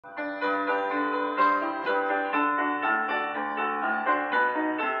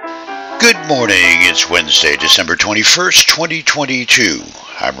Good morning. It's Wednesday, December 21st, 2022.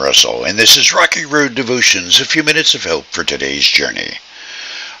 I'm Russell, and this is Rocky Road Devotions, a few minutes of help for today's journey.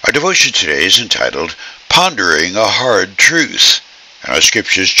 Our devotion today is entitled, Pondering a Hard Truth, and our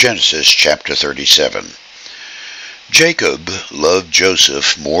scripture is Genesis chapter 37. Jacob loved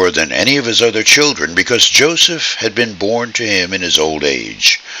Joseph more than any of his other children because Joseph had been born to him in his old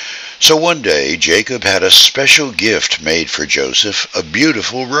age. So one day Jacob had a special gift made for Joseph, a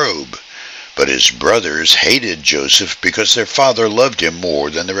beautiful robe. But his brothers hated Joseph because their father loved him more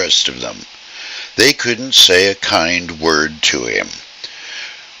than the rest of them. They couldn't say a kind word to him.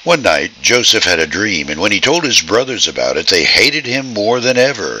 One night Joseph had a dream, and when he told his brothers about it, they hated him more than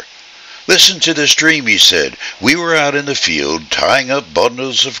ever. "Listen to this dream," he said. "We were out in the field tying up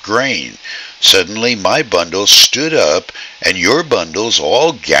bundles of grain. Suddenly my bundle stood up, and your bundles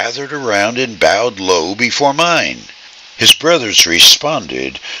all gathered around and bowed low before mine." His brothers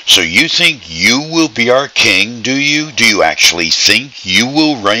responded, "So you think you will be our king, do you? Do you actually think you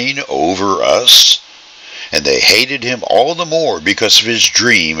will reign over us?" And they hated him all the more because of his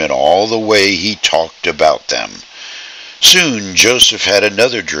dream and all the way he talked about them. Soon Joseph had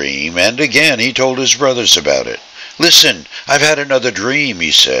another dream, and again he told his brothers about it. "Listen, I've had another dream,"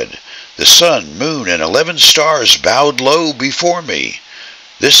 he said. "The sun, moon, and 11 stars bowed low before me."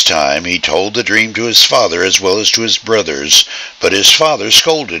 This time he told the dream to his father as well as to his brothers, but his father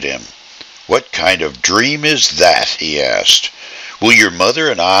scolded him. "What kind of dream is that?" he asked. "Will your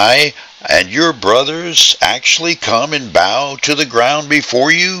mother and I and your brothers actually come and bow to the ground before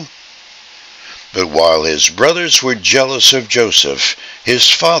you?" But while his brothers were jealous of Joseph, his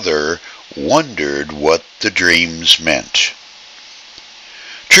father wondered what the dreams meant.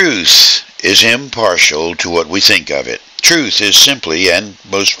 Truth is impartial to what we think of it. Truth is simply, and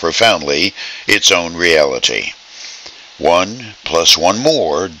most profoundly, its own reality. 1 plus 1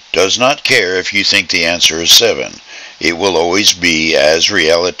 more does not care if you think the answer is 7. It will always be, as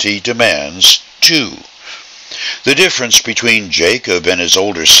reality demands, 2. The difference between Jacob and his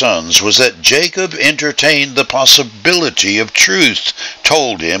older sons was that Jacob entertained the possibility of truth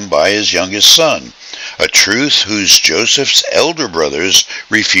told him by his youngest son, a truth whose Joseph's elder brothers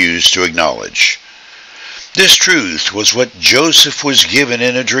refused to acknowledge. This truth was what Joseph was given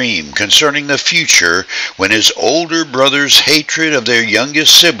in a dream concerning the future when his older brother's hatred of their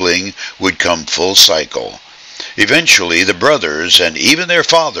youngest sibling would come full cycle. Eventually, the brothers and even their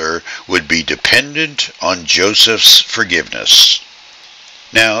father would be dependent on Joseph's forgiveness.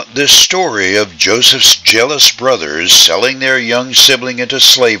 Now, this story of Joseph's jealous brothers selling their young sibling into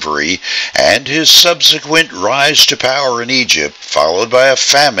slavery and his subsequent rise to power in Egypt, followed by a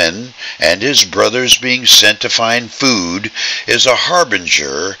famine and his brothers being sent to find food, is a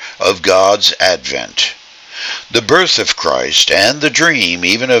harbinger of God's advent. The birth of Christ and the dream,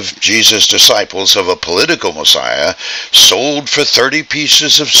 even of Jesus' disciples, of a political Messiah, sold for 30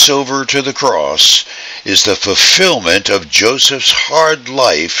 pieces of silver to the cross, is the fulfillment of Joseph's hard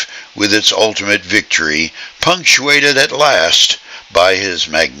life with its ultimate victory, punctuated at last by his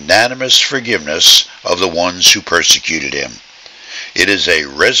magnanimous forgiveness of the ones who persecuted him. It is a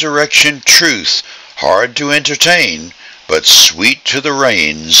resurrection truth, hard to entertain, but sweet to the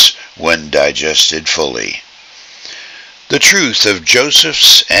reins when digested fully. The truth of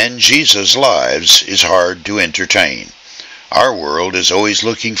Joseph's and Jesus' lives is hard to entertain. Our world is always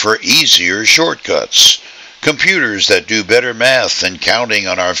looking for easier shortcuts. Computers that do better math than counting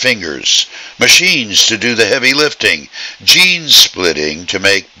on our fingers. Machines to do the heavy lifting. Gene splitting to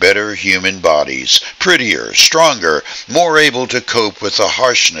make better human bodies. Prettier, stronger, more able to cope with the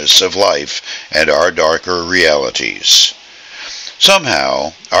harshness of life and our darker realities.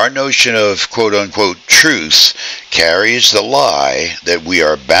 Somehow, our notion of quote-unquote truth carries the lie that we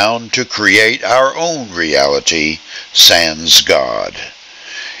are bound to create our own reality, sans God.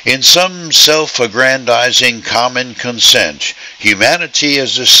 In some self-aggrandizing common consent, humanity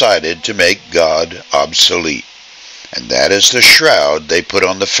has decided to make God obsolete. And that is the shroud they put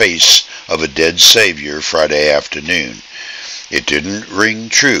on the face of a dead Savior Friday afternoon. It didn't ring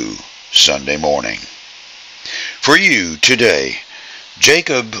true Sunday morning. For you today,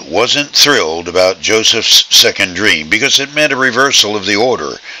 Jacob wasn't thrilled about Joseph's second dream because it meant a reversal of the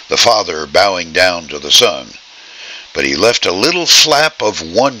order, the father bowing down to the son. But he left a little flap of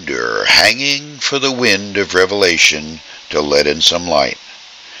wonder hanging for the wind of revelation to let in some light.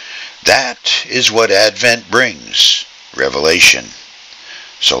 That is what Advent brings, revelation.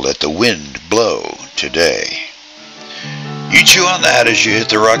 So let the wind blow today. You chew on that as you hit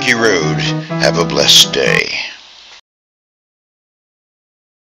the rocky road. Have a blessed day.